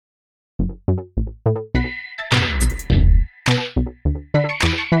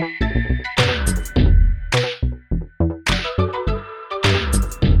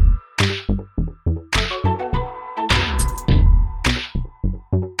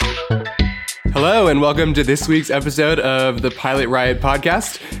Hello, and welcome to this week's episode of the Pilot Riot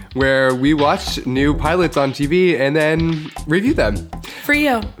podcast, where we watch new pilots on TV and then review them. For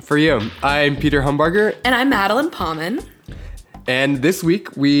you. For you. I'm Peter Humbarger. And I'm Madeline Palman. And this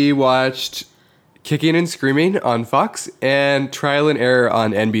week we watched Kicking and Screaming on Fox and Trial and Error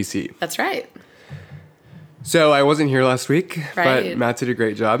on NBC. That's right. So I wasn't here last week, Right. but Matt did a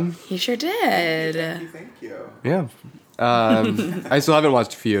great job. He sure did. Thank you. Yeah. I still haven't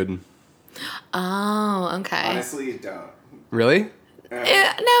watched Feud. Oh, okay. Honestly, you don't. Really? No,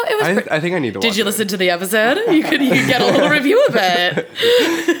 it was. I think I need to watch Did you it. listen to the episode? You could get a little review of it.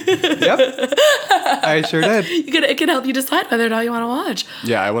 Yep. I sure did. It can help you decide whether or not you want to watch.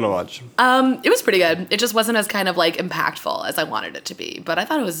 Yeah, I want to watch. It was pretty good. It just wasn't as kind of like impactful as I wanted it to be, but I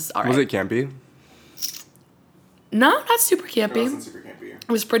thought it was all right. Was it campy? No, not super It campy. wasn't super campy. It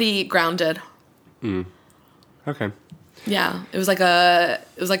was pretty grounded. Okay. Yeah, it was like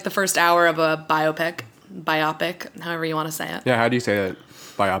the first hour of a biopic, however you want to say it. Yeah, how do you say that?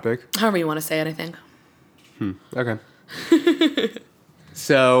 Biopic? However you want to say it, I think. Okay.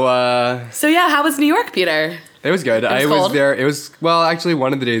 So Yeah, how was New York, Peter? it was good. I was was cold? there. It was, well, actually,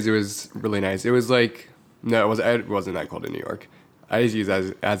 one of the days it was really nice. It was like, no, it wasn't that cold in New York. I just use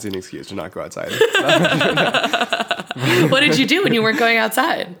that as an excuse to not go outside. What did you do when you weren't going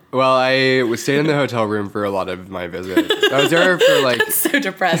outside? Well, I was staying in the hotel room for a lot of my visit. I was there for like, So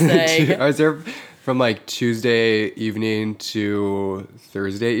depressing. I was there from like Tuesday evening to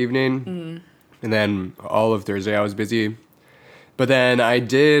Thursday evening. And then all of Thursday I was busy. But then I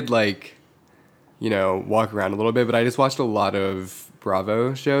did like, walk around a little bit, but I just watched a lot of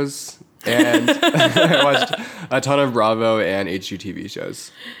Bravo shows. And I watched a ton of Bravo and HGTV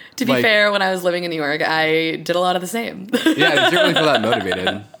shows. To be Like- fair, when I was living in New York, I did a lot of the same. Yeah, I didn't really feel that motivated.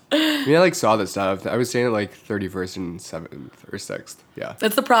 I mean, I like saw this stuff. I was staying at like 31st and 7th or 6th. Yeah.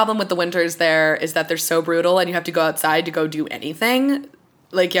 That's the problem with the winters there, is that they're so brutal and you have to go outside to go do anything.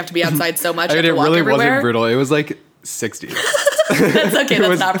 Like, you have to be outside so much, I you mean, have it to walk really everywhere. wasn't brutal. It was like 60. That's okay, that's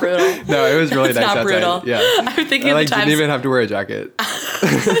was- not brutal. No, it was really It's nice not outside. brutal. Yeah. I'm thinking I of like the times, didn't even have to wear a jacket.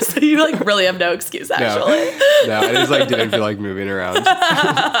 so you like really have no excuse, actually. No, I just like didn't feel like moving around.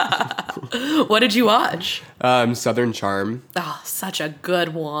 What did you watch? Southern Charm. Oh, such a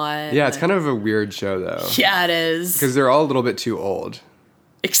good one. Yeah, it's kind of a weird show though. Yeah, it is. Because they're all a little bit too old.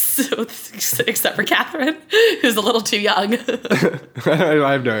 Except for Catherine, who's a little too young.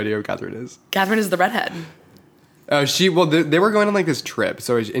 I have no idea who Catherine is. Catherine is the redhead. Oh, they were going on like this trip,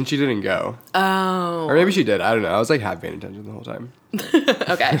 and she didn't go. Oh. Or maybe she did. I don't know. I was like half paying attention the whole time.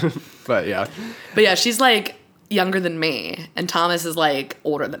 Okay. But yeah. But yeah, she's like younger than me, and Thomas is like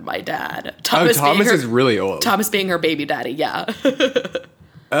older than my dad. Thomas is really old. Thomas being her baby daddy, yeah.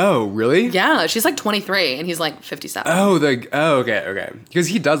 Oh, really? Yeah, she's like 23, and he's like 57. Oh, okay. Because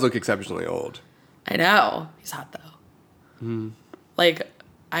he does look exceptionally old. I know. He's hot, though. Like,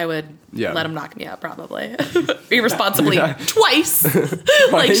 I would let him knock me up, probably. Irresponsibly. Yeah. Twice.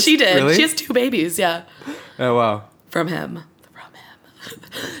 Like she did. Really? She has 2 babies, yeah. Oh, wow. From him.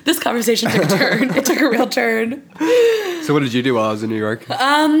 This conversation took a turn. It took a real turn. So what did you do while I was in New York?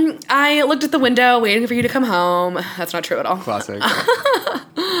 I looked at the window waiting for you to come home. That's not true at all. Classic.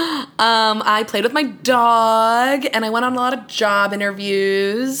 I played with my dog, and I went on a lot of job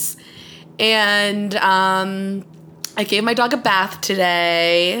interviews, and I gave my dog a bath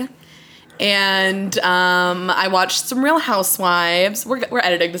today, and I watched some Real Housewives. We're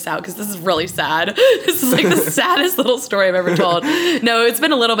editing this out because this is really sad. This is like the saddest little story I've ever told. No, it's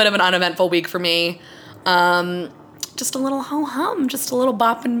been a little bit of an uneventful week for me. Just a little ho-hum, just a little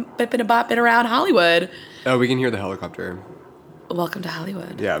bipping and bopping around Hollywood. Oh, we can hear the helicopter. Welcome to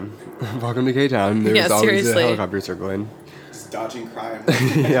Hollywood. Yeah. Welcome to K-Town. There's Yeah, always seriously. a helicopter circling. Just dodging crime.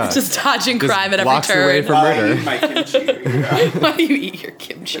 Yeah. Just dodging crime at every blocks turn. away from While I murder. eat my kimchi. Yeah. Why do you eat your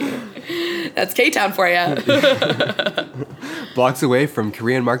kimchi? That's K-Town for you. Blocks away from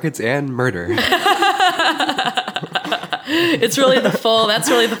Korean markets and murder. That's really the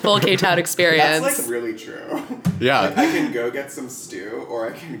full K-Town experience. That's like really true. Yeah. I can go get some stew or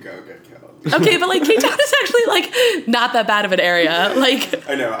I can go get killed. Okay, but like K-Town is actually like not that bad of an area. Like,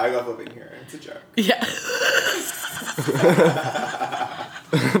 I know, I love living here. It's a joke. yeah.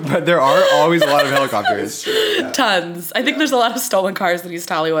 But there are always a lot of helicopters. Yeah. Tons. I think there's a lot of stolen cars in East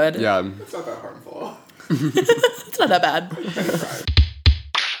Hollywood. Yeah. It's not that harmful. It's not that bad.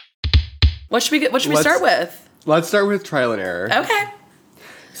 What should we start with? Let's start with Trial and Error. Okay.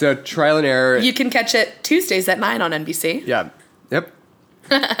 So Trial and Error. You can catch it Tuesdays at 9 on NBC. Yeah. Yep.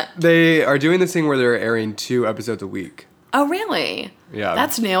 They are doing this thing where they're airing 2 episodes a week. Oh, really? Yeah.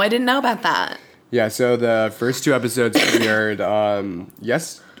 That's new. I didn't know about that. Yeah, so the first 2 episodes premiered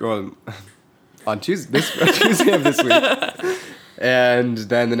on Tuesday of this week. And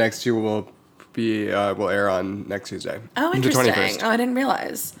then the next two will air on next Tuesday. Oh, the interesting. 21st. Oh, I didn't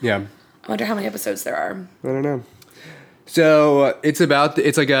realize. Yeah. I wonder how many episodes there are. I don't know. So it's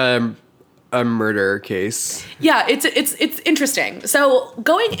like a murder case. Yeah, it's interesting. So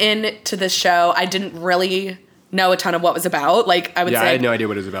going into this show, I didn't really know a ton of what it was about. Like, I would say, I had no idea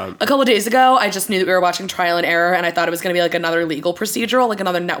what it was about. a couple of days ago, I just knew that we were watching Trial and Error, and I thought it was going to be like another legal procedural, like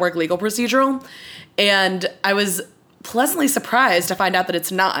another network legal procedural. And I was pleasantly surprised to find out that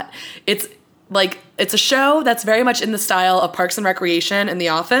it's not. It's a show that's very much in the style of Parks and Recreation and The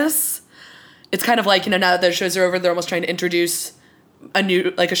Office. It's kind of like, now that those shows are over, they're almost trying to introduce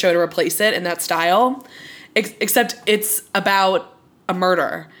a show to replace it in that style. Except it's about a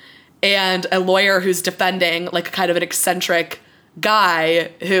murder and a lawyer who's defending like kind of an eccentric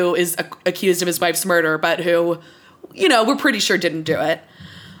guy who is accused of his wife's murder, but who, we're pretty sure didn't do it.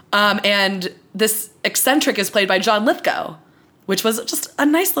 And this eccentric is played by John Lithgow, which was just a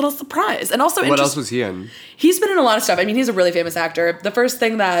nice little surprise. And also, what else was he in? He's been in a lot of stuff. I mean, he's a really famous actor. The first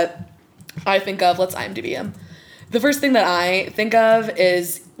thing that I think of, let's IMDb him. The first thing that I think of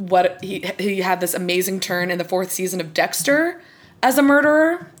is what he had this amazing turn in the 4th season of Dexter as a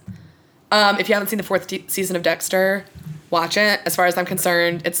murderer. If you haven't seen the 4th season of Dexter, watch it. As far as I'm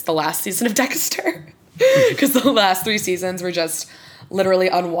concerned, it's the last season of Dexter because the last 3 seasons were just literally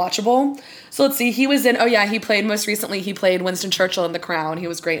unwatchable. So let's see. He was in. Most recently he played Winston Churchill in The Crown. He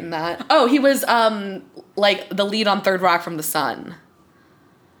was great in that. Oh, he was like the lead on Third Rock from the Sun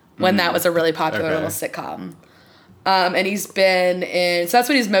when that was a really popular little sitcom. And he's been in, so that's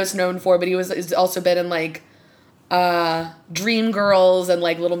what he's most known for, but he's also been in like Dreamgirls and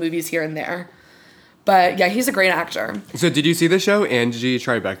like little movies here and there. But yeah, he's a great actor. So did you see the show Angie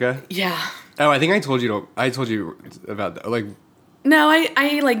Tribeca? Yeah. Oh, I think I told you about that. Like, no,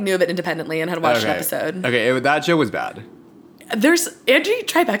 I like knew of it independently and had watched an episode. Okay, that show was bad. There's Angie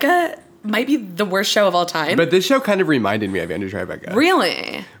Tribeca might be the worst show of all time. But this show kind of reminded me of Angie Tribeca.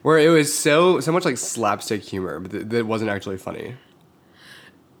 Really? Where it was so much like slapstick humor, but that wasn't actually funny.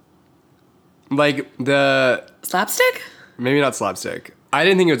 Like the... Slapstick? Maybe not slapstick. I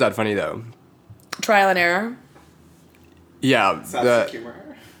didn't think it was that funny though. Trial and Error? Yeah. Slapstick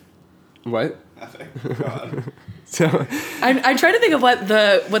humor. What? Nothing. Go on. So I'm trying to think of what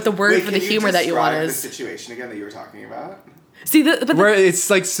the word Wait, for the humor that you want the is. situation again that you were talking about? See, where it's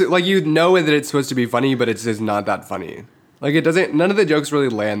like you know that it's supposed to be funny, but it's just not that funny. Like it doesn't. None of the jokes really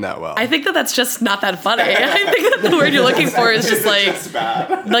land that well. I think that's just not that funny. I think that the word you're looking for is just like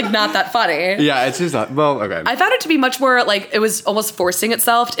bad. like not that funny. Yeah, it's just not. Well, okay. I found it to be much more like it was almost forcing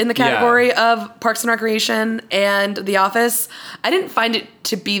itself in the category of Parks and Recreation and The Office. I didn't find it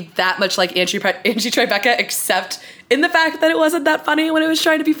to be that much like Angie Tribeca, except in the fact that it wasn't that funny when it was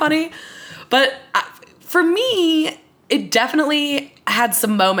trying to be funny. But for me, it definitely had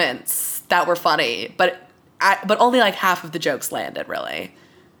some moments that were funny, but only like half of the jokes landed, really.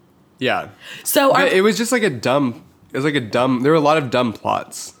 Yeah. So it was just like a dumb. It was like a dumb. There were a lot of dumb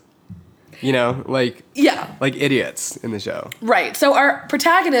plots. Like idiots in the show. Right. So our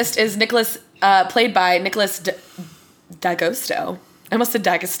protagonist is Nicholas, played by Nicholas D'Agosto. I almost said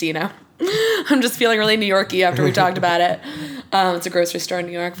D'Agostino. I'm just feeling really New York-y after we talked about it. It's a grocery store in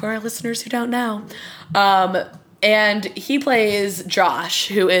New York for our listeners who don't know. And he plays Josh,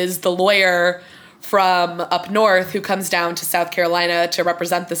 who is the lawyer from up north who comes down to South Carolina to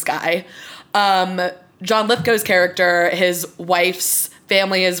represent this guy. John Lithgow's character, his wife's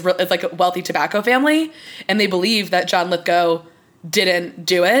family is like a wealthy tobacco family, and they believe that John Lithgow didn't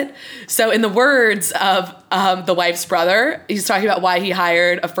do it. So in the words of the wife's brother, he's talking about why he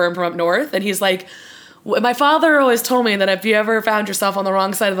hired a firm from up north, and he's like, my father always told me that if you ever found yourself on the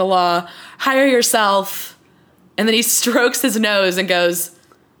wrong side of the law, hire yourself. And then he strokes his nose and goes,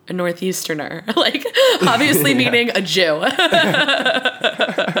 a Northeasterner, like obviously meaning a Jew.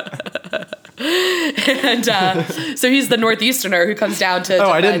 And so he's the Northeasterner who comes down to.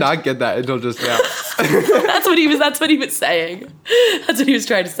 I did not get that until just now. That's what he was saying. That's what he was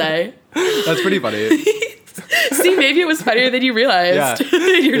trying to say. That's pretty funny. See, maybe it was funnier than you realized. Yeah.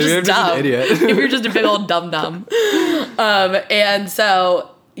 You're just dumb. An idiot. If you're just a big old dum-dum. And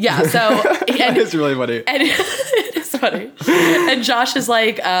so, yeah, so. That is really funny. And it is funny. And Josh is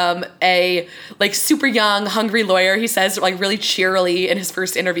like a like super young, hungry lawyer. He says like really cheerily in his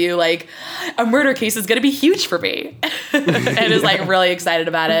first interview, like, a murder case is going to be huge for me. And is like really excited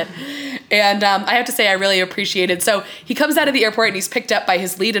about it. And I have to say, I really appreciated. So he comes out of the airport and he's picked up by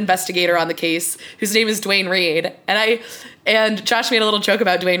his lead investigator on the case, whose name is Dwayne Reed. And Josh made a little joke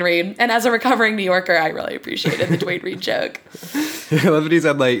about Dwayne Reed. And as a recovering New Yorker, I really appreciated the Dwayne Reed joke. I love what he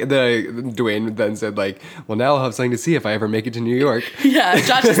said, like, Dwayne then said, like, well, now I'll have something to see if I ever make it to New York. Yeah,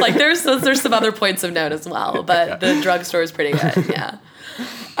 Josh is like, there's some other points of note as well, but the drugstore is pretty good, yeah.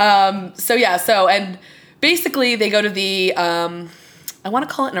 And basically they go to the, I want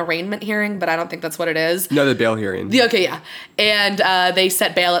to call it an arraignment hearing, but I don't think that's what it is. No, the bail hearing. Okay, yeah. And they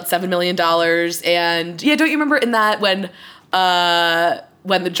set bail at $7 million. And yeah, don't you remember in that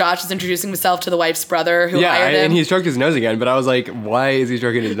when the Josh is introducing himself to the wife's brother who hired him? And he stroked his nose again, but I was like, why is he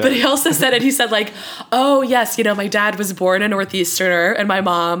stroking his nose? But he also said it. He said like, oh yes, my dad was born a Northeasterner and my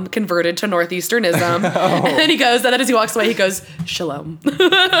mom converted to Northeasternism. Oh. And then as he walks away, he goes, shalom.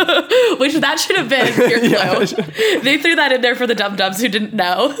 Which that should have been your clue. They threw that in there for the dum-dums who didn't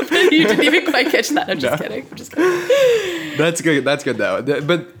know. But you didn't even quite catch that. I'm just kidding. That's good. That's good though.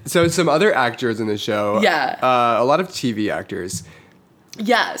 But so some other actors in the show. Yeah. A lot of TV actors.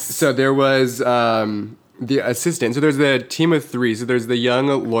 Yes. So there was the assistant. So there's the team of three. So there's the young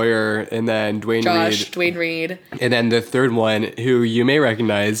lawyer and then Dwayne Reed. And then the third one, who you may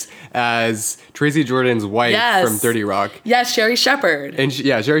recognize as Tracy Jordan's wife from 30 Rock. Yes, Sherry Shepherd. And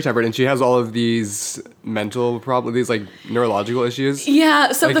Sherry Shepherd. And she has all of these mental problems, these like neurological issues.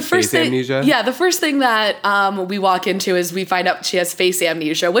 Yeah, so like the first thing, amnesia. Yeah, the first thing that we walk into is we find out she has face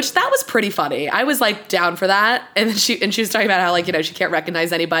amnesia, which that was pretty funny. I was like down for that, and then she was talking about how like she can't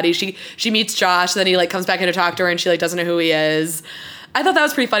recognize anybody. She meets Josh, then he like comes back in to talk to her, and she like doesn't know who he is. I thought that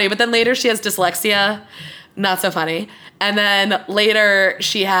was pretty funny, but then later she has dyslexia, not so funny, and then later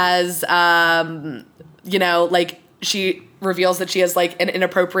she has she reveals that she has like an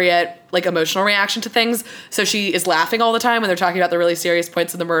inappropriate like emotional reaction to things. So she is laughing all the time when they're talking about the really serious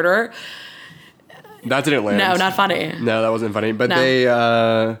points of the murder. That didn't land. No, not funny. No, that wasn't funny. But they,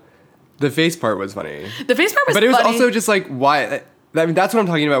 the face part was funny. The face part was funny. But it was also just like, why? I mean, that's what I'm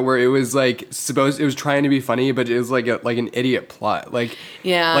talking about, where it was like, it was trying to be funny, but it was like an idiot plot. Like,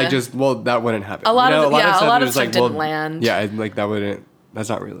 yeah. Like just, that wouldn't happen. A lot of stuff didn't land. Yeah, like that's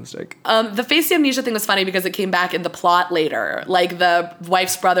not realistic. The face amnesia thing was funny because it came back in the plot later. Like the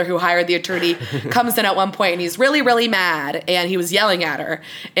wife's brother who hired the attorney comes in at one point and he's really, really mad and he was yelling at her.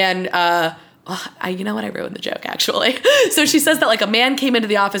 And you know what? I ruined the joke actually. So she says that like a man came into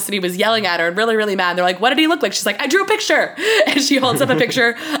the office and he was yelling at her and really, really mad. And they're like, what did he look like? She's like, I drew a picture. And she holds up a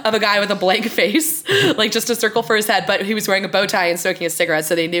picture of a guy with a blank face, like just a circle for his head, but he was wearing a bow tie and smoking a cigarette.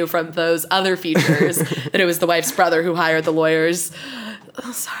 So they knew from those other features that it was the wife's brother who hired the lawyers.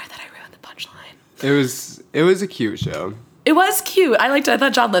 Oh, sorry that I ruined the punchline. It was a cute show. It was cute. I liked it. I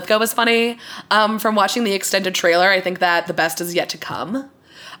thought John Lithgow was funny. From watching the extended trailer, I think that the best is yet to come.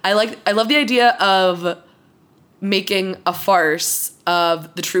 I love the idea of making a farce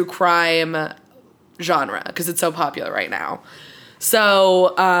of the true crime genre because it's so popular right now.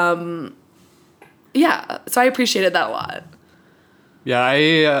 So, so I appreciated that a lot.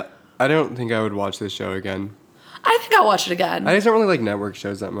 Yeah, I don't think I would watch this show again. I think I'll watch it again. I just don't really like network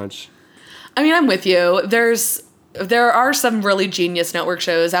shows that much. I mean, I'm with you. There are some really genius network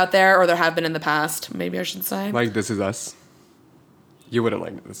shows out there, or there have been in the past, maybe I should say. Like This Is Us. You wouldn't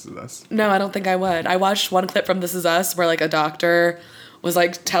like This Is Us. No, I don't think I would. I watched one clip from This Is Us where like a doctor was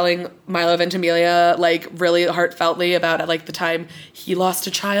like telling Milo Ventimiglia like really heartfeltly about like the time he lost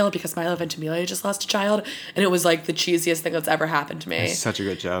a child because Milo Ventimiglia just lost a child, and it was like the cheesiest thing that's ever happened to me. It's such a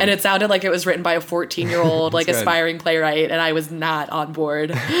good show. And it sounded like it was written by a 14-year-old like aspiring playwright, and I was not on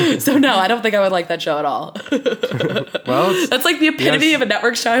board. So no, I don't think I would like that show at all. Well, that's like the epitome of a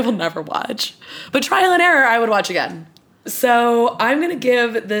network show I will never watch. But Trial and Error I would watch again. So I'm going to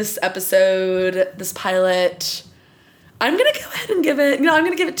give this episode, this pilot, I'm going to go ahead and give it, I'm going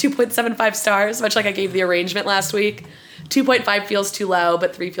to give it 2.75 stars, much like I gave the arrangement last week. 2.5 feels too low,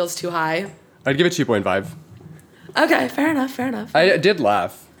 but 3 feels too high. I'd give it 2.5. Okay, fair enough. I did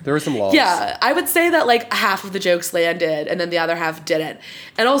laugh. There were some lulls. Yeah, I would say that like half of the jokes landed and then the other half didn't.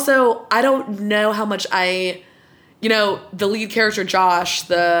 And also, I don't know how much the lead character, Josh,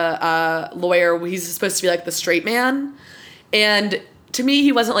 the lawyer, he's supposed to be like the straight man. And to me,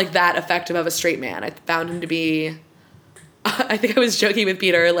 he wasn't like that effective of a straight man. I found him to be, I think I was joking with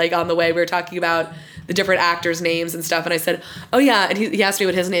Peter, like on the way we were talking about the different actors' names and stuff. And I said, oh yeah. And he asked me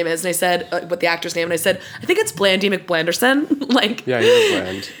what his name is. And I said, what the actor's name. And I said, I think it's Blandy McBlanderson. Like, yeah, he was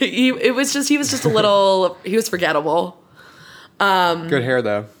bland. He was just a little, he was forgettable. Good hair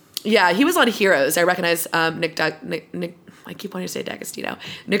though. Yeah, he was on Heroes. I recognize Nick, I keep wanting to say D'Agostino.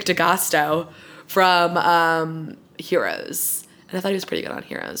 Nick D'Agosto from Heroes. And I thought he was pretty good on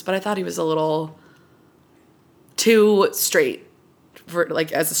Heroes, but I thought he was a little too straight for,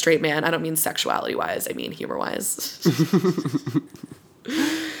 like, as a straight man. I don't mean sexuality wise, I mean humor wise.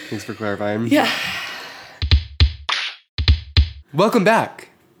 Thanks for clarifying. Yeah. Welcome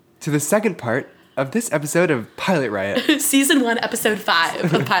back to the second part of this episode of Pilot Riot. Season 1, episode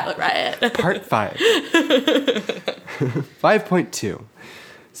 5 of Pilot Riot. Part 5. 5.2.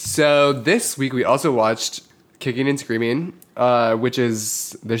 So this week we also watched Kicking and Screaming, which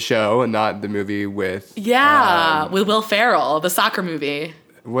is the show, not the movie with... with Will Ferrell, the soccer movie.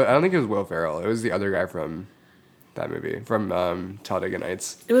 I don't think it was Will Ferrell. It was the other guy from that movie, from Talladega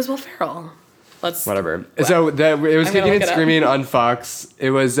Nights. It was Will Ferrell. Whatever. So it was I'm Kicking and look it up. Screaming on Fox.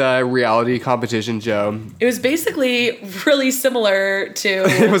 It was a reality competition show. It was basically really similar It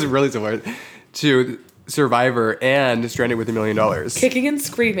to was really similar to Survivor and Stranded with $1 Million. Kicking and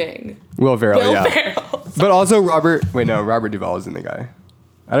Screaming. Will Ferrell, Will yeah. Ferrell. But also Robert Duvall isn't the guy.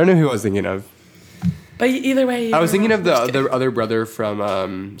 I don't know who I was thinking of. But either way. I was thinking of Just kidding. the other brother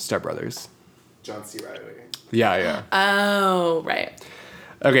from Step Brothers. John C. Reilly. Yeah. Oh, right.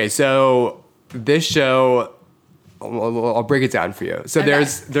 Okay, so this show, I'll break it down for you. So Okay.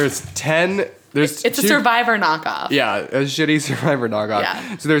 there's 10. There's It's a two- Survivor knockoff. Yeah, a shitty Survivor knockoff.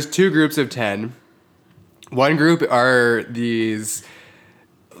 Yeah. So there's 2 groups of 10. One group are these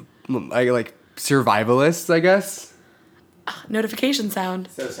like survivalists, I guess. Notification sound.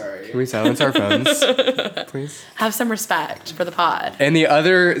 So sorry. Can we silence our phones, please? Have some respect for the pod. And the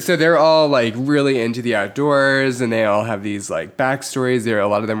other, so they're all like really into the outdoors, and they all have these like backstories. A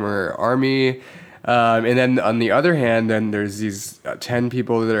lot of them were army, and then on the other hand, then there's these 10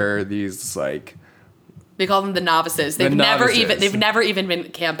 people that are these like They call them the novices. The They've novices. never even been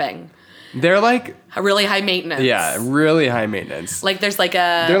camping. they're like Really high maintenance. yeah, really high maintenance. Like there's like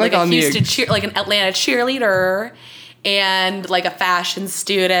They're, a like, on the Houston like an Atlanta cheerleader and like a fashion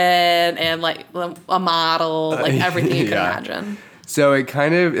student and like a model, like everything you can Yeah. imagine. So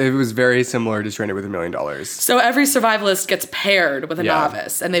it was very similar to Stranded with $1 Million. So every survivalist gets paired with a Yeah.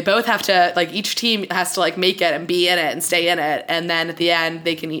 novice, and they both have to, like, each team has to like make it and be in it and stay in it, and then at the end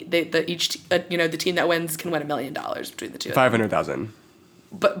they can the team that wins can win $1 million between the two. 500,000.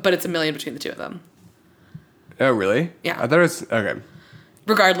 But it's $1 million between the two of them. Oh really? Yeah. I thought it was okay.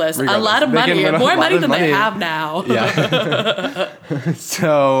 Regardless, a Regardless. lot of They can money, win a more lot money of than they money. have now. Yeah.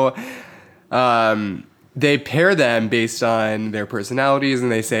 So, they pair them based on their personalities,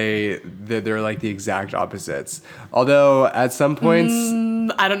 and they say that they're like the exact opposites. Although at some points,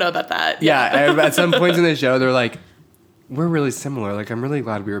 I don't know about that. yeah, at some points in the show, they're like, we're really similar. Like, I'm really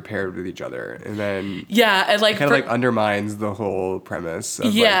glad we were paired with each other. And then Yeah, and like, kind of like undermines the whole premise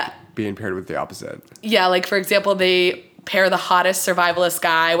of Yeah. like being paired with the opposite. yeah, like for example, they pair the hottest survivalist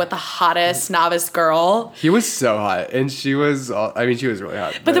guy with the hottest novice girl. He was so hot, and she was really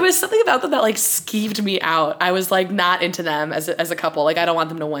hot. But there was something about them that like skeeved me out. I was like not into them as a couple. Like I don't want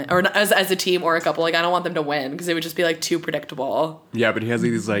them to win, or as a team or a couple. Like I don't want them to win because it would just be like too predictable. Yeah, but he has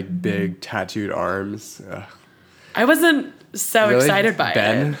like these like big tattooed arms. Ugh. I wasn't so Really? excited by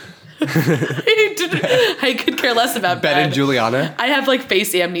Ben? it. I could care less about Ben and Juliana? I have like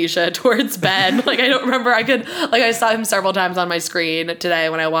face amnesia towards Ben. Like I don't remember. I saw him several times on my screen today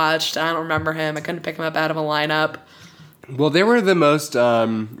when I watched. I don't remember him. I couldn't pick him up out of a lineup. Well, they were the most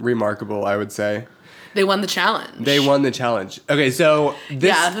remarkable, I would say. They won the challenge. They won the challenge. Okay, so this...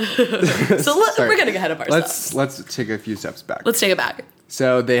 Yeah. So Sorry. we're getting ahead of ourselves. Let's take a few steps back. Let's take it back.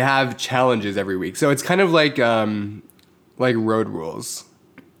 So they have challenges every week. So it's kind of like Road Rules.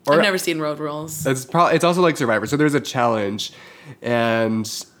 Or I've never seen Road Rules. it's also like Survivor. So there's a challenge, and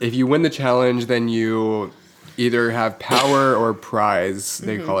if you win the challenge, then you either have power or prize,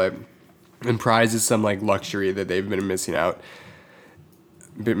 they call it. And prize is some like luxury that they've been missing out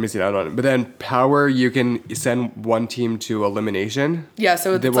on. But then power, you can send one team to elimination. Yeah,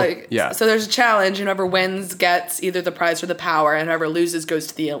 so it's yeah. so there's a challenge, and whoever wins gets either the prize or the power, and whoever loses goes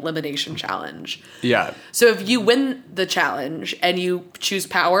to the elimination challenge. Yeah. So if you win the challenge and you choose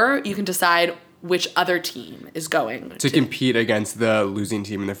power, you can decide which other team is going To compete against the losing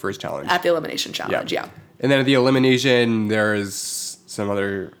team in the first challenge. at the elimination challenge. Yeah. And then at the elimination, there's some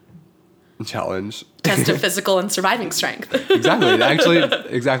other challenge. Test of physical and surviving strength. Exactly. Actually,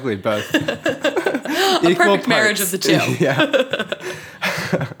 exactly both. A perfect marriage of the two. Yeah.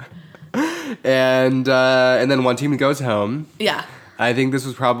 And then one team goes home. Yeah. I think this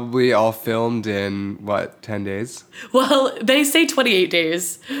was probably all filmed in, 10 days? Well, they say 28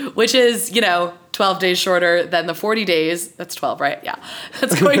 days, which is, 12 days shorter than the 40 days. That's 12, right? Yeah.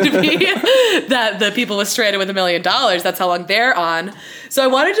 That's going to be that the people with Stranded with $1 Million. That's how long they're on. So I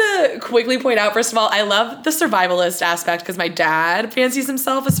wanted to quickly point out, first of all, I love the survivalist aspect because my dad fancies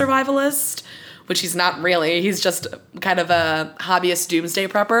himself a survivalist, which he's not really. He's just kind of a hobbyist doomsday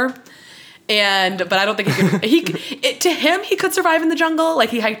prepper. But I don't think to him, he could survive in the jungle.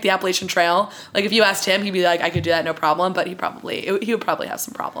 Like, he hiked the Appalachian Trail. Like, if you asked him, he'd be like, I could do that, no problem. But he would probably have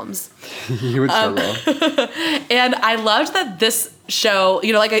some problems. He would struggle. And I loved that this show,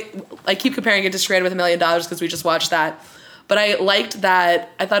 I keep comparing it to Stranded with $1 Million because we just watched that. But I liked that.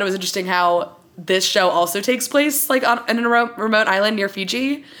 I thought it was interesting how this show also takes place like on a remote island near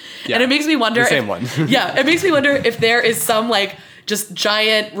Fiji. Yeah, and it makes me wonder. The same one. Yeah, it makes me wonder if there is some like just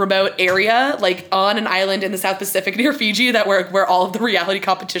giant remote area like on an island in the South Pacific near Fiji that where all of the reality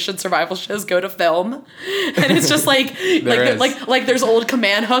competition survival shows go to film, and it's just like there's old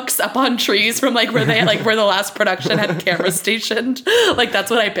command hooks up on trees from like where the last production had cameras stationed. Like, that's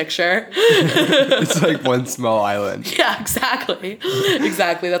what I picture. It's like one small island. Yeah, exactly. That's what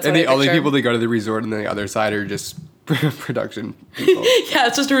I picture. And the only people that go to the resort on the other side are just production people. Yeah,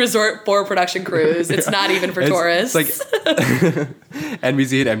 it's just a resort for production crews. It's not even for tourists. It's like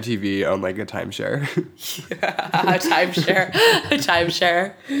NBC and MTV own like a timeshare.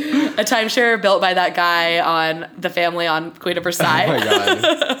 A timeshare built by that guy on The Family on Queen of Versailles. Oh my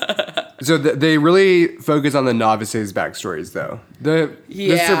god. So they really focus on the novices' backstories, though. The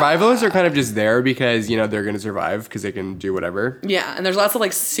survivalists are kind of just there because, they're going to survive because they can do whatever. Yeah, and there's lots of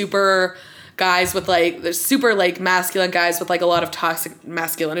like super guys with like, there's super like masculine guys with like a lot of toxic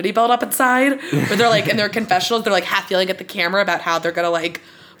masculinity built up inside, where they're like in their confessionals, they're like half yelling at the camera about how they're gonna like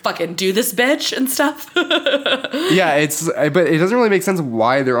fucking do this bitch and stuff. Yeah, but it doesn't really make sense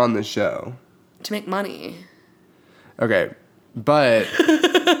why they're on the show. To make money. Okay, but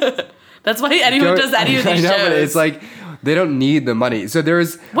that's why anyone does any of these shows. But it's like they don't need the money. So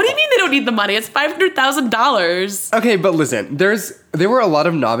there's. What do you mean they don't need the money? It's $500,000. Okay, but listen, there were a lot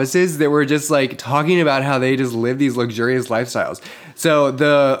of novices that were just like talking about how they just live these luxurious lifestyles. So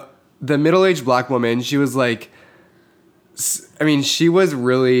the middle-aged black woman, she was like, I mean, she was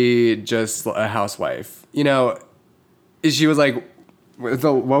really just a housewife. She was like,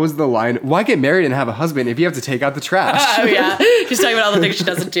 what was the line? Why get married and have a husband if you have to take out the trash? Oh, yeah. She's talking about all the things she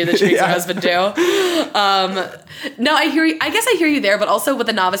doesn't do that she makes her husband do. No, I hear you. I guess I hear you there, but also with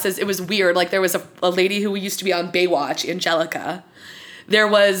the novices, it was weird. Like, there was a lady who used to be on Baywatch, Angelica. There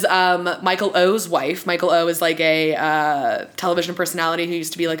was Michael O's wife. Michael O is like a television personality who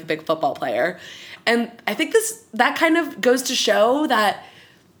used to be like a big football player. And I think that kind of goes to show that,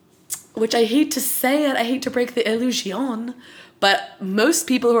 which I hate to say it, I hate to break the illusion, but most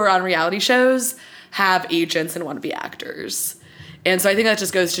people who are on reality shows have agents and want to be actors. And so I think that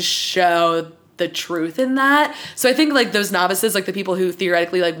just goes to show the truth in that. So I think like those novices, like the people who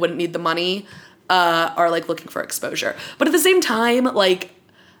theoretically like wouldn't need the money, are like looking for exposure. But at the same time, like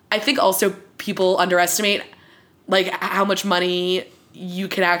I think also people underestimate like how much money you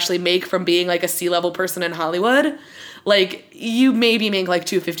can actually make from being like a C-level person in Hollywood. Like you maybe make like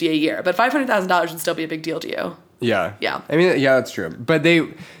 $250 a year, but $500,000 would still be a big deal to you. Yeah. Yeah. I mean, yeah, that's true. But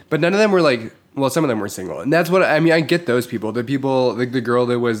none of them were like, well, some of them were single. And that's what, I mean, I get those people. The people, like the girl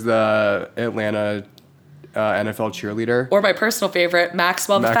that was the Atlanta NFL cheerleader. Or my personal favorite,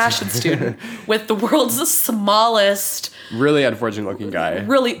 Maxwell, the fashion student, with the world's smallest. Really unfortunate looking guy.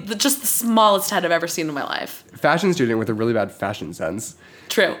 Really, just the smallest head I've ever seen in my life. Fashion student with a really bad fashion sense.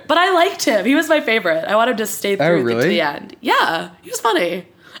 True. But I liked him. He was my favorite. I wanted to stay through to the end. Yeah, he was funny.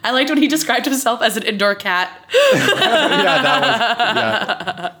 I liked when he described himself as an indoor cat. Yeah,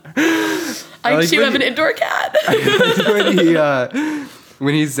 that was, yeah. I too have an indoor cat.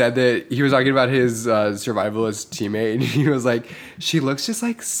 When he said that he was talking about his survivalist teammate, and he was like, she looks just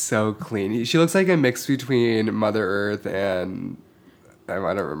like so clean. She looks like a mix between Mother Earth and I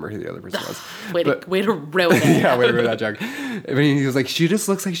don't remember who the other person was. Way to ruin it. Yeah, way to ruin that joke. I mean, he was like, she just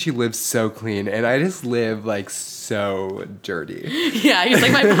looks like she lives so clean, and I just live like so dirty. Yeah, he was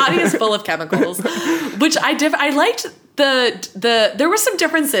like, my body is full of chemicals, which I liked. There were some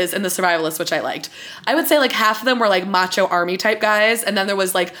differences in the survivalists, which I liked. I would say like half of them were like macho army type guys, and then there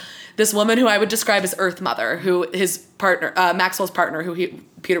was like this woman who I would describe as Earth Mother, who his partner, Maxwell's partner, who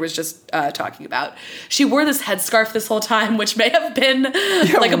Peter was just talking about. She wore this headscarf this whole time, which may have been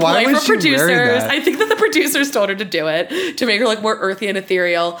like a why play was for she wearing producers. that? I think that the producers told her to do it to make her like more earthy and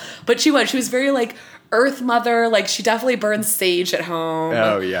ethereal. But she was very like Earth Mother. Like she definitely burns sage at home.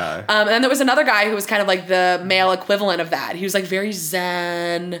 Oh, yeah. And then there was another guy who was kind of like the male equivalent of that. He was like very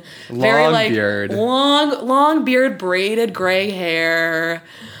zen, very Long like beard. long beard, braided gray hair.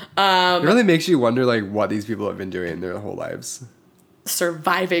 It really makes you wonder, like, what these people have been doing their whole lives.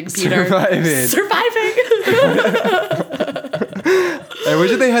 Surviving, Peter. Surviving. I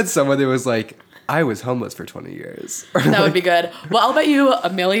wish that they had someone that was like, I was homeless for 20 years. That would be good. Well, I'll bet you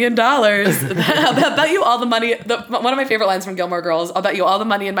 $1 million. I'll bet you all the money. One of my favorite lines from Gilmore Girls. I'll bet you all the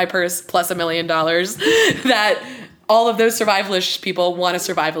money in my purse plus $1 million that all of those survivalist people want a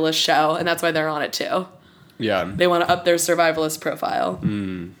survivalist show, and that's why they're on it too. Yeah. They want to up their survivalist profile.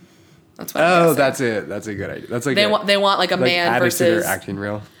 That's what. Oh, that's it. That's a good idea. That's like They want like a like man attitude versus or acting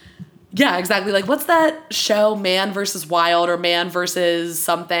real. Yeah, exactly. Like what's that show? Man versus Wild or Man versus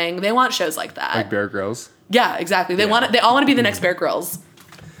something. They want shows like that. Like Bear Grylls. Yeah, exactly. They want it. They all want to be the next Bear Grylls. Is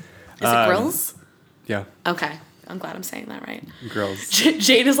it Grills? Yeah. Okay. I'm glad I'm saying that right. Girls.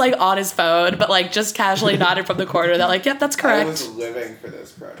 Jade is like on his phone, but like just casually nodded from the corner that like, yep, that's I correct. was living for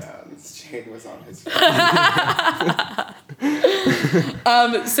those pronouns. Jane was on his phone.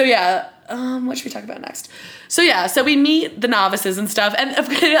 So yeah, what should we talk about next? So yeah, so we meet the novices and stuff, and I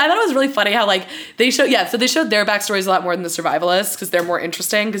thought it was really funny how like they showed their backstories a lot more than the survivalists because they're more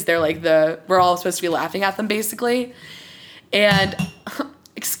interesting because they're like we're all supposed to be laughing at them basically, and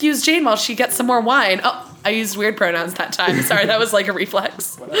excuse Jane while she gets some more wine. Oh, I used weird pronouns that time. Sorry, that was like a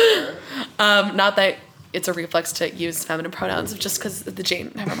reflex. Whatever. Not that it's a reflex to use feminine pronouns, just because the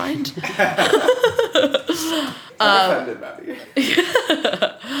Jane. Never mind. I'm offended, Maddie. Did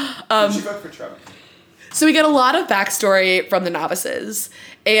she vote for Trump? So we get a lot of backstory from the novices.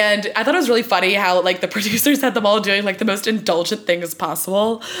 And I thought it was really funny how like the producers had them all doing like the most indulgent things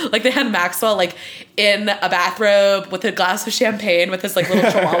possible. Like they had Maxwell like in a bathrobe with a glass of champagne with his like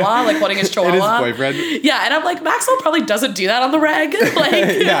little chihuahua, like holding his chihuahua. And his boyfriend. Yeah, and I'm like, Maxwell probably doesn't do that on the reg. Like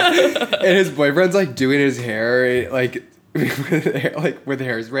Yeah. And his boyfriend's like doing his hair like with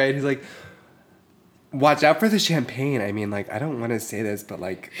hairspray. And he's like, watch out for the champagne. I mean, like, I don't want to say this, but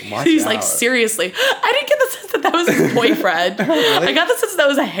like, watch he's out. like, seriously. I didn't get the sense that was his boyfriend. Really? I got the sense that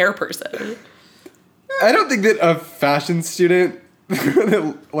was a hair person. I don't think that a fashion student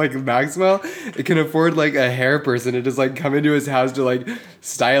like Maxwell can afford like a hair person to just like come into his house to like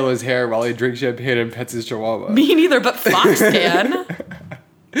style his hair while he drinks champagne and pets his chihuahua. Me neither, but Fox can.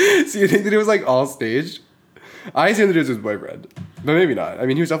 So you think that it was like all staged? I assume that it was his boyfriend, but maybe not. I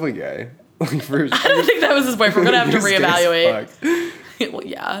mean, he was definitely gay. Like for I don't think that was his boyfriend. We're gonna have to He was gay as reevaluate. fuck. Well,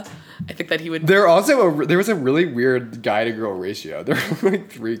 yeah. I think that he would. There was a really weird guy to girl ratio. There were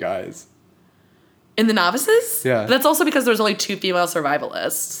like 3 guys. In the novices? Yeah. But that's also because there's only 2 female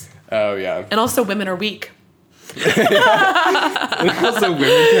survivalists. Oh yeah. And also women are weak. And also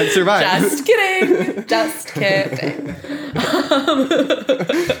women can't survive. Just kidding. Just kidding.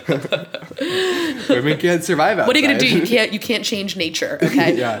 Women can't survive outside. What are you gonna do? You can't change nature,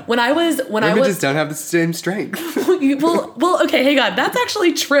 okay? Yeah. When I was Women just don't have the same strength. well, okay, hang on. That's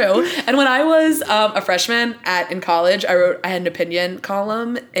actually true. And when I was a freshman in college, I had an opinion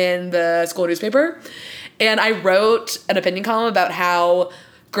column in the school newspaper, and I wrote an opinion column about how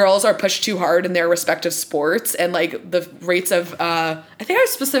girls are pushed too hard in their respective sports and like the rates of I think I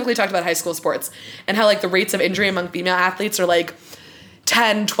specifically talked about high school sports and how like the rates of injury among female athletes are like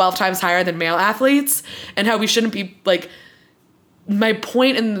 10, 12 times higher than male athletes, and how we shouldn't be like, my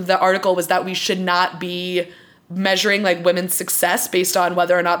point in the article was that we should not be measuring like women's success based on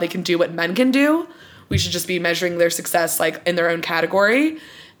whether or not they can do what men can do. We should just be measuring their success like in their own category.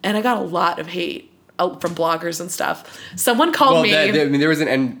 And I got a lot of hate from bloggers and stuff. Someone called me. I mean, there was an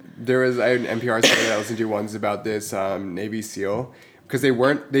NPR story that I listened to once about this Navy SEAL because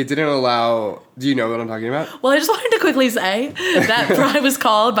they didn't allow. Do you know what I'm talking about? Well, I just wanted to quickly say that I was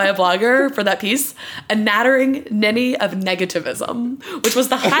called by a blogger for that piece a nattering ninny of negativism, which was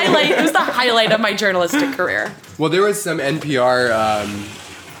the highlight. It was the highlight of my journalistic career. Well, there was some NPR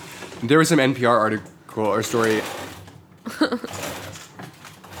article or story.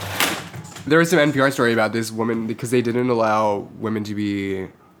 There was some NPR story about this woman because they didn't allow women to be.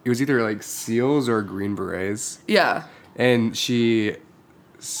 It was either like SEALs or Green Berets. Yeah. And she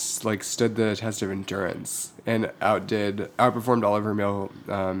stood the test of endurance and outperformed all of her male.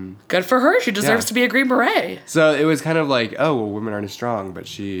 Good for her. She deserves Yeah. to be a Green Beret. So it was kind of like, oh, well, women aren't as strong, but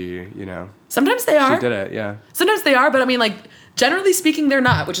she, Sometimes they are. she did it. Yeah. Sometimes they are, but I mean, like, generally speaking, they're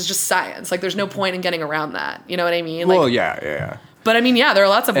not, which is just science. Like, there's no point in getting around that. You know what I mean? Like, Well, yeah. but I mean, yeah, there are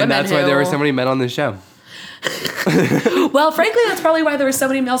lots of women And that's why there were so many men on the show. Well, frankly, that's probably why there were so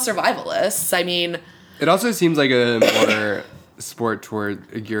many male survivalists. I mean, It also seems like a more sport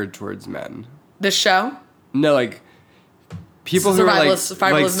geared towards men. this show. No, like people who are like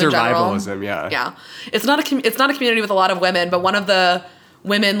Survivalism in general. survivalism. Yeah. Yeah, it's not a community with a lot of women, but one of the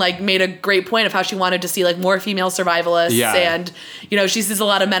women like made a great point of how she wanted to see like more female survivalists, Yeah. and she sees a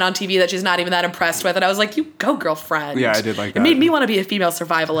lot of men on TV that she's not even that impressed with, and I was like, you go, girlfriend. Yeah, I did like It that. made me want to be a female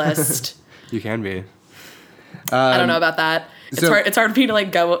survivalist. You can be. I don't know about that. It's so- hard. It's hard for me to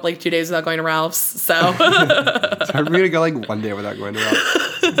like go like 2 days without going to Ralph's. So, It's hard for me to go like one day without going to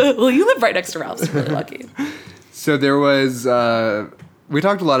Ralph's. well, you live right next to Ralph's. You're really lucky. So there was. We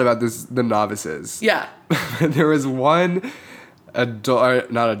talked a lot about the novices. Yeah, There was one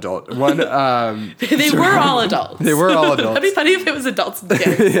not adult. One. they were all adults. They were all adults. That'd be funny if it was adults and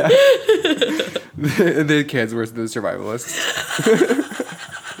kids. The kids were the survivalists.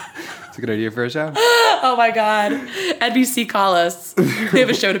 It's a good idea for a show. Oh my god. NBC, call us. We have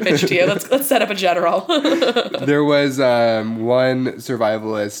a show to pitch to you. Let's set up a general. There was one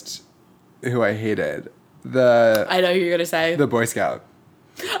survivalist who I hated. I know who you're gonna say. The Boy Scout.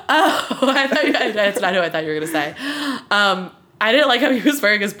 That's not who I thought you were gonna say. I didn't like how he was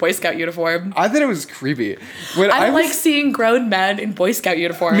wearing his Boy Scout uniform. I thought it was creepy. When I don't was, like seeing grown men in Boy Scout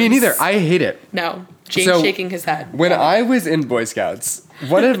uniforms. Me neither. I hate it. No. James So, shaking his head. When I was in Boy Scouts,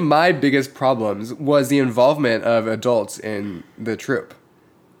 one of my biggest problems was the involvement of adults in the troop.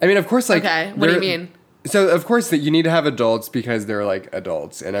 I mean, of course, like. Okay, what do you there- mean? So, of course, that you need to have adults because they're like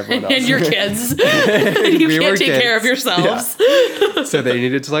adults and everyone else. And your kids. You We were can't take care of kids. yourselves. So they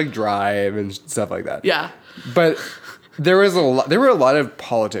needed to like drive and stuff like that. Yeah. But there were a lot of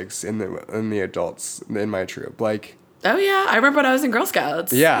politics in the adults in my troop. Like, Oh yeah, I remember when I was in Girl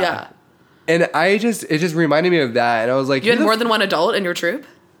Scouts. Yeah. Yeah. and it just reminded me of that, and I was like, You had who the more than one adult in your troop?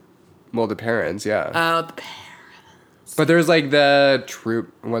 well, the parents, yeah. Oh, But there's like the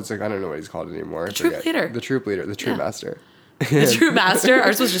troop. I don't know what he's called anymore. The troop leader. The troop leader. The troop Yeah. master. the troop master.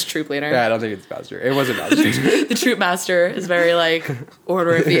 Ours was just troop leader. Yeah, I don't think it's master. It wasn't master. The troop master is very like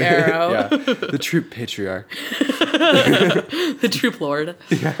Order of the Arrow. Yeah, the troop patriarch. The troop lord.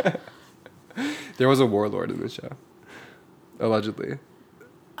 There was a warlord in the show, allegedly.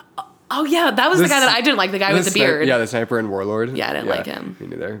 Oh yeah, that was the This- guy that I didn't like. The guy with the beard. Yeah, the sniper and warlord. Yeah, I didn't like him. Me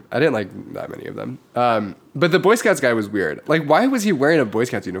neither. I didn't like that many of them. But the Boy Scouts guy was weird. Like, why was he wearing a Boy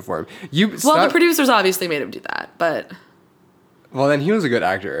Scouts uniform? Well, the producers obviously made him do that, but Well, then he was a good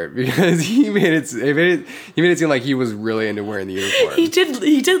actor because he made it seem like he was really into wearing the uniform. he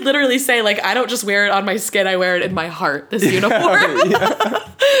did literally say like, I don't just wear it on my skin, I wear it in my heart. This uniform.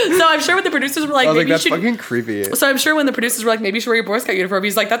 So I'm sure when the producers were like, I was like, maybe you that's should. fucking creepy. So I'm sure when the producers were like, maybe you should wear your Boy Scout uniform,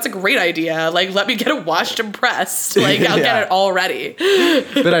 he's like, that's a great idea. Like, let me get it washed and pressed. Like, I'll Yeah. get it all ready.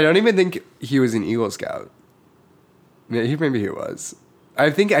 But I don't even think he was an Eagle Scout. Maybe he was. I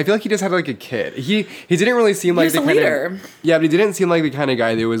feel like he just had like a kid. He didn't really seem like was the a kind leader. of yeah, but he didn't seem like the kind of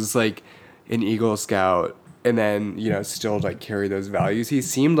guy that was like an Eagle Scout and then still like carry those values. He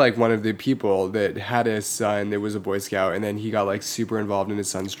seemed like one of the people that had a son that was a Boy Scout and then he got like super involved in his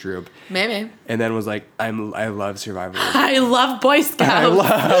son's troop Maybe. and then was like I love survival. I love Boy Scouts. I love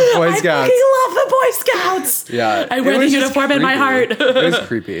Boy Scouts. I fucking love the Boy Scouts. Yeah, I wear it the was just uniform in my creepy. heart. It was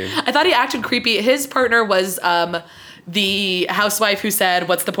creepy. I thought he acted creepy. His partner was the housewife who said,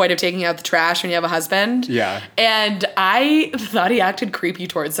 "What's the point of taking out the trash when you have a husband?" Yeah. And I thought he acted creepy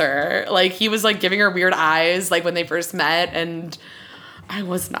towards her. Like he was like giving her weird eyes like when they first met, and I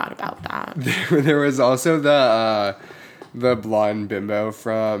was not about that. There was also the blonde bimbo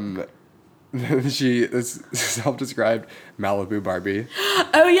from she is self-described Malibu Barbie.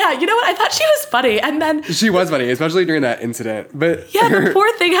 Oh yeah, you know what? I thought she was funny, and then She was funny, especially during that incident. But yeah, the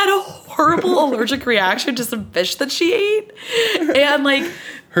poor thing had a horrible allergic reaction to some fish that she ate, and like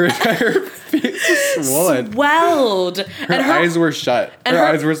her entire face was swollen. swelled, Her and eyes were shut. and Her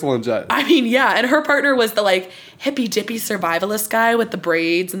her- eyes were swollen shut. I mean, yeah, and her partner was the like hippy dippy survivalist guy with the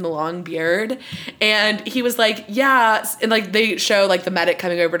braids and the long beard, and he was like, yeah, and like they show like the medic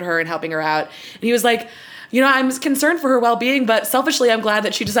coming over to her and helping her out, and he was like, I'm concerned for her well-being, but selfishly, I'm glad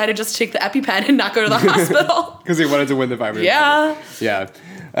that she decided just to take the EpiPen and not go to the hospital. Because he wanted to win the 500. Yeah. Yeah.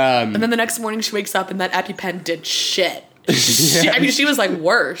 And then the next morning she wakes up and that EpiPen did shit. She was like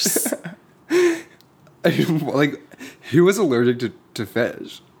worse. Like, who was allergic to to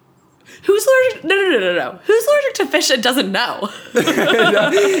fish. Who's allergic? No. Who's allergic to fish and doesn't know?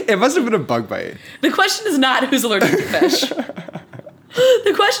 It must have been a bug bite. The question is not who's allergic to fish.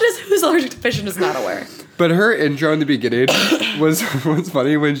 The question is who's allergic to fish and is not aware. But her intro in the beginning was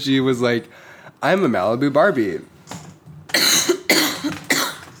funny when she was like, I'm a Malibu Barbie.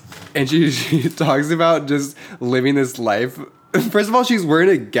 And she talks about just living this life. First of all, she's wearing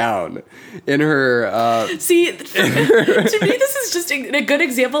a gown in her... See, to me, this is just a good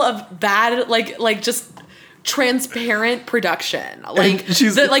example of bad, like just transparent production. Like,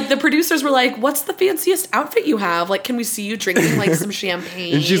 the producers were like, what's the fanciest outfit you have? Like, can we see you drinking, like, some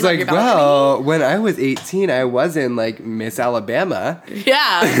champagne? And she's like, well, when I was 18, I was in, like, Miss Alabama.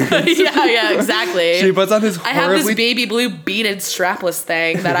 Yeah. yeah, exactly. She puts on this I have this baby blue beaded strapless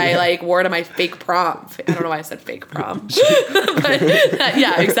thing that I, like, wore to my fake prom. I don't know why I said fake prom. But,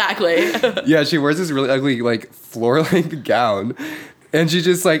 yeah, exactly. Yeah, she wears this really ugly, like, floor-length gown. And she's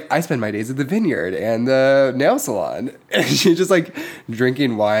just like, I spend my days at the vineyard and the nail salon. And she's just like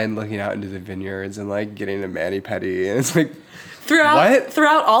drinking wine, looking out into the vineyards and like getting a mani-pedi. And it's like,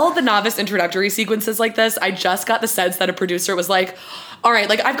 Throughout all of the novice introductory sequences like this, I just got the sense that a producer was like, all right,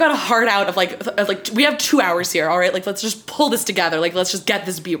 like I've got a heart out of like we have 2 hours here. All right, like let's just pull this together. Like let's just get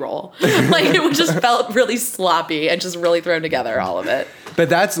this B-roll. Like it just felt really sloppy and just really thrown together, all of it. But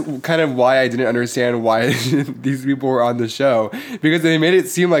that's kind of why I didn't understand why these people were on the show, because they made it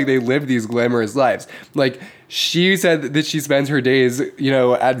seem like they lived these glamorous lives. Like she said that she spends her days, you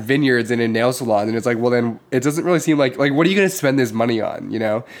know, at vineyards and in nail salons, and it's like, well, then it doesn't really seem like what are you going to spend this money on, you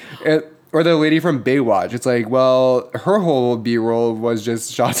know? Or the lady from Baywatch, it's like, well, her whole B-roll was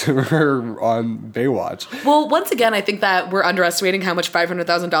just shots of her on Baywatch. Well, once again, I think that we're underestimating how much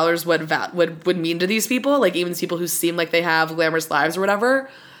 $500,000 would mean to these people, like even people who seem like they have glamorous lives or whatever.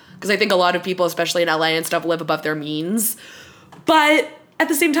 Because I think a lot of people, especially in LA and stuff, live above their means. But at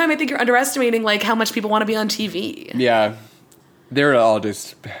the same time, I think you're underestimating like how much people want to be on TV. Yeah. They're all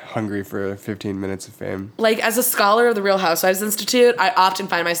just hungry for 15 minutes of fame. Like, as a scholar of the Real Housewives Institute, I often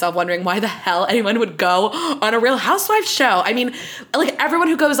find myself wondering why the hell anyone would go on a Real Housewives show. I mean, like, everyone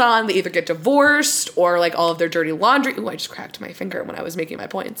who goes on, they either get divorced or, like, all of their dirty laundry. Ooh, I just cracked my finger when I was making my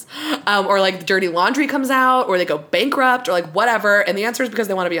points. Or, like, the dirty laundry comes out, or they go bankrupt, or, like, whatever. And the answer is because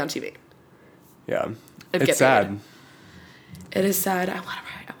they want to be on TV. Yeah. It's sad. It is sad. I want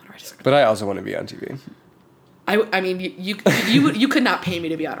to write a script. But I also want to be on TV. I mean, you could not pay me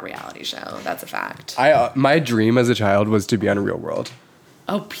to be on a reality show. That's a fact. My dream as a child was to be on Real World.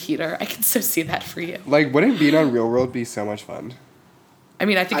 Oh, Peter, I can so see that for you. Like, wouldn't being on Real World be so much fun? I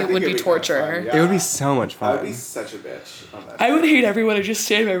mean, I think it would be torture. Kind of fun, yeah. It would be so much fun. I would be such a bitch on that I show. would hate everyone and just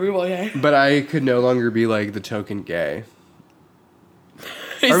save everyone, yeah. But I could no longer be, like, the token gay.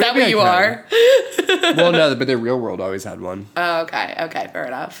 Is that what you are? Well, no, but the Real World always had one. Oh, okay, fair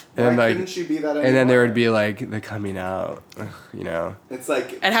enough. And Why like, couldn't she be that anymore? and then there would be like the coming out, you know. It's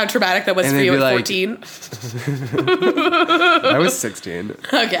like... And how traumatic that was And for they'd you be at like- 14? I was 16.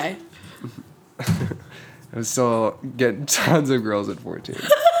 Okay. I was still getting tons of girls at 14.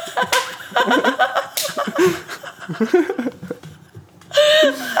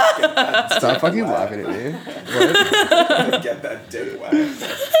 Stop fucking laughing at me. What? Get that dick wet.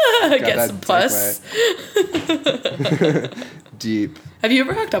 Get that some dick puss. Deep. Have you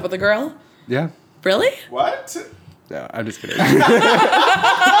ever hooked up with a girl? Yeah. Really? What? No, I'm just kidding. I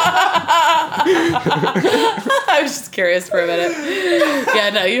was just curious for a minute. Yeah,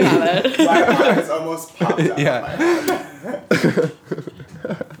 no, you haven't. My eyes almost popped out Yeah. of my head.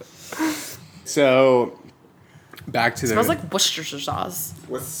 So, back to It the... smells like Worcestershire sauce.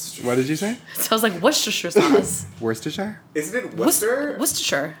 What did you say? It smells like Worcestershire sauce. Worcestershire? Isn't it Worcester?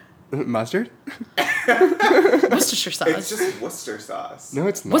 Worcestershire. Mustard? Worcestershire sauce. It's just Worcester sauce. No,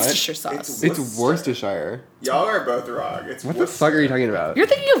 it's not. Worcestershire sauce. It's- It's Worcestershire. Y'all are both wrong. It's What the fuck are you talking about? You're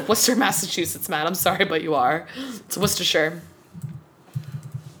thinking of Worcester, Massachusetts, man. I'm sorry, but you are. It's Worcestershire.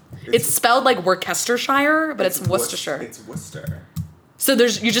 It's spelled like Worcestershire, but it's Worcestershire. It's Worcester. So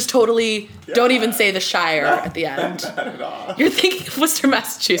you just totally don't Yeah. even say the Shire at the end. Not at all. You're thinking of Worcester,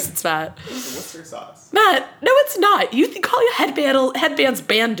 Massachusetts, Matt. It's Worcester sauce. Matt, no, it's not. You call your headbands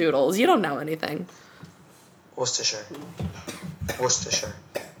band doodles. You don't know anything. Worcestershire. Worcestershire.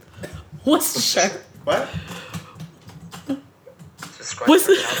 Worcestershire. What? Describe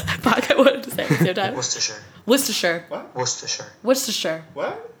Fuck, I wanted to say it at the same time. Worcestershire. Worcestershire. What? Worcestershire. Worcestershire.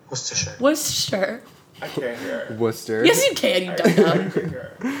 What? Worcestershire. Worcestershire. I can't hear. Worcester. Yes, you can, you I dumb can't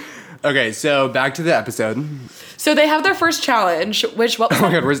hear. Okay, so back to the episode. So they have their first challenge, which what was Oh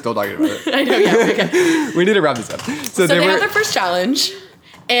my god, we're still talking about it. I know, yeah, okay. We need to wrap this up. So they have their first challenge,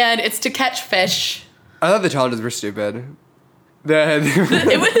 and it's to catch fish. I thought the challenges were stupid.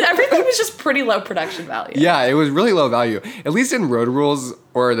 Everything was just pretty low production value. Yeah, it was really low value. At least in Road Rules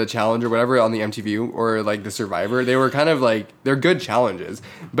or the Challenge or whatever on the MTV or like the Survivor, they were kind of like, they're good challenges.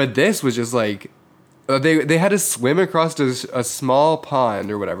 But this was just like, they had to swim across a small pond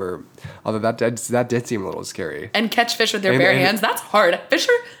or whatever. Although that did seem a little scary. And catch fish with their bare hands. That's hard. Fish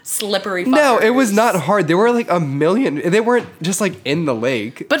are slippery fuckers. No, it was not hard. There were like a million. They weren't just like in the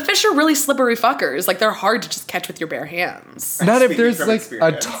lake. But fish are really slippery fuckers. Like, they're hard to just catch with your bare hands. Not if Speaking there's from like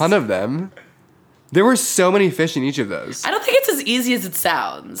experience. a ton of them. There were so many fish in each of those. I don't think it's as easy as it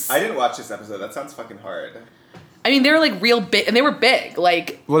sounds. I didn't watch this episode. That sounds fucking hard. I mean, they were like real big, and they were big.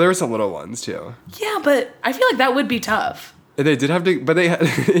 Like, Well, there were some little ones too. yeah, but I feel like that would be tough. They did have to, but they had,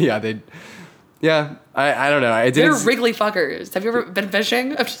 yeah, I don't know. I They're didn't. wriggly fuckers. Have you ever been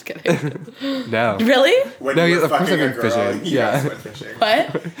fishing? I'm just kidding. No. Really? When No, you were of course fucking I've a been girl, fishing. you Yeah. guys went fishing.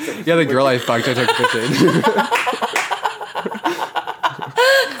 What? Yeah, the girl I fucked, I took fishing.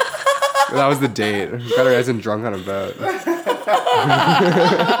 That was the date. Got her nice and drunk on a boat.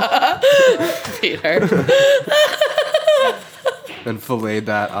 Peter. And filleted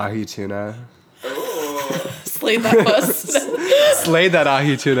that ahi tuna. Slayed that puss. Slayed that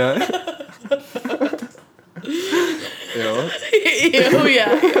ahi tuna. Ew. Ew,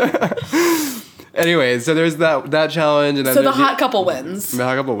 yeah. Anyway, so there's that challenge, and then So the there's hot couple wins. the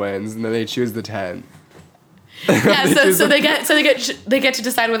hot couple wins, and then they choose the tent. Yeah, so they get to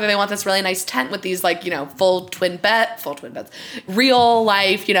decide whether they want this really nice tent with these, like, you know, full twin beds, real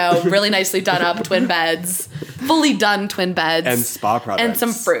life, you know, really nicely done up twin beds, fully done twin beds, And spa products. and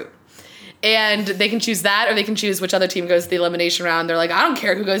some fruit. And they can choose that, or they can choose which other team goes to the elimination round. They're like, I don't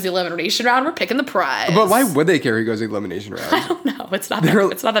care who goes to the elimination round. We're picking the prize. But why would they care who goes to the elimination I round? don't know. It's not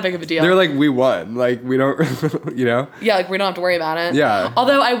that big of a deal. They're like, we won. Like, we don't, you know? Yeah, like, we don't have to worry about it. Yeah.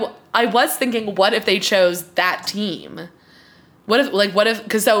 Although I was thinking, what if they chose that team? What if,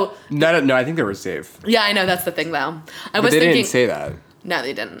 because so, No, I think they were safe. yeah, I know, that's the thing, though. But they didn't say that. No,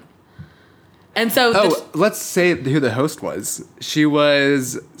 they didn't. And so, Oh, let's say who the host was. She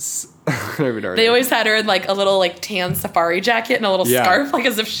was. I don't even know her they name. always had her in, like, a little, like, tan safari jacket and a little Yeah. scarf, like,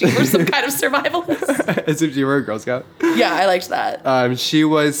 as if she were some kind of survivalist. As if she were a Girl Scout. Yeah, I liked that. She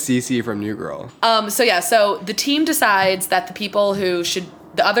was Cece from New Girl. So the team decides that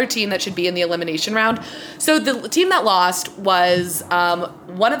the other team that should be in the elimination round. So the team that lost was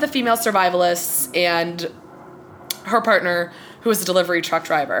one of the female survivalists and her partner, who was a delivery truck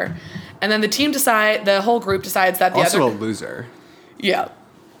driver. And then the whole group decides that the Also other... a loser. Yeah,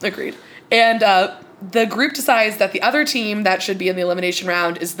 agreed. And the group decides that the other team that should be in the elimination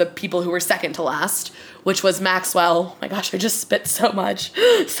round is the people who were second to last, which was Maxwell. Oh my gosh, I just spit so much.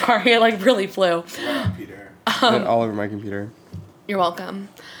 Sorry, I like really flew. Wow, Peter. And all over my computer. You're welcome.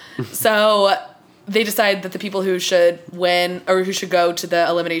 So they decide that the people who should win or who should go to the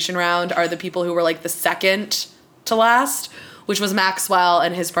elimination round are the people who were like the second to last, which was Maxwell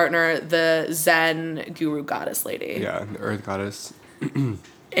and his partner, the Zen guru goddess lady. Yeah, the Earth Goddess.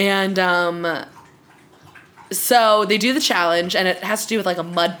 And so they do the challenge, and it has to do with like a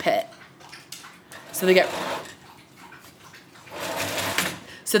mud pit. So they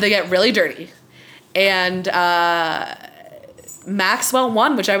get really dirty. And Maxwell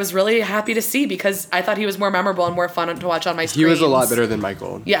won, which I was really happy to see because I thought he was more memorable and more fun to watch on my screen. He was a lot better than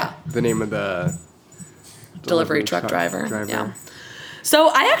Michael. Yeah. The name of the Delivery truck driver. Yeah. So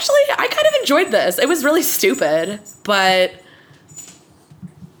I kind of enjoyed this. It was really stupid, but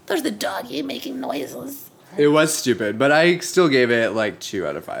there's the doggy making noises. It was stupid, but I still gave it like 2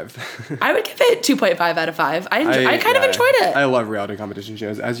 out of 5. I would give it 2.5 out of 5. I kind of enjoyed it. I love reality competition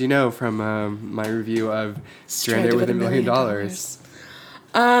shows, as you know from my review of Stranded with $1 Million.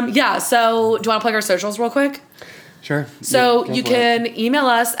 Yeah, so do you want to plug our socials real quick? Sure. So Yeah, you go for it. can email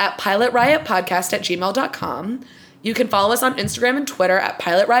us at pilotriotpodcast@gmail.com. You can follow us on Instagram and Twitter at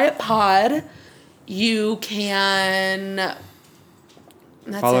pilotriotpod. You can...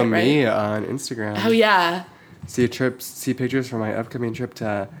 That's Follow it, right? me on Instagram. Oh, yeah. See pictures for my upcoming trip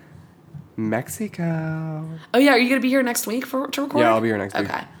to Mexico. Oh, yeah. Are you going to be here next week to record? Yeah, I'll be here next week.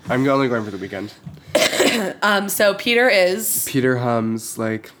 Okay. I'm only going for the weekend. So Peter is... Peter hums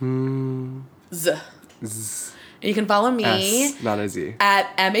like, Z. You can follow me S, not a Z.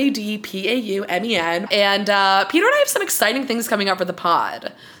 at MADPAUMEN. And Peter and I have some exciting things coming up for the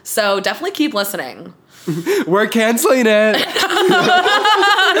pod. So definitely keep listening. We're canceling it.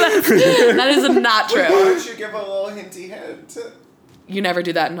 That is not true. Why don't you give a little hinty hint? You never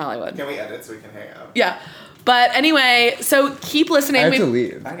do that in Hollywood. Can we edit so we can hang out? Yeah. But anyway, so keep listening. I have to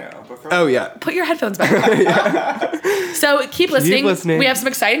leave. I know, but for Oh, yeah. Put your headphones back on. So keep listening. listening. We have some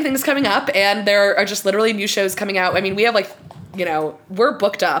exciting things coming up, and there are just literally new shows coming out. I mean, we have like you know, we're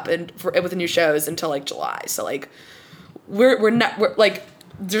booked up with new shows until like July. So like we're like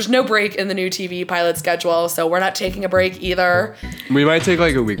there's no break in the new TV pilot schedule, so we're not taking a break either. We might take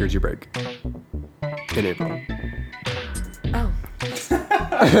like a week or two break in April. Oh.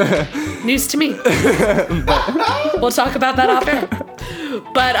 News to me. We'll talk about that off air.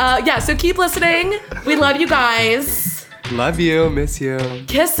 But yeah, so keep listening. We love you guys. Love you. Miss you.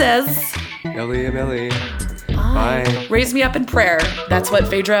 Kisses. Ellie and Millie. Bye. Bye. Raise me up in prayer. That's what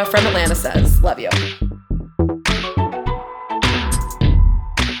Phaedra from Atlanta says. Love you.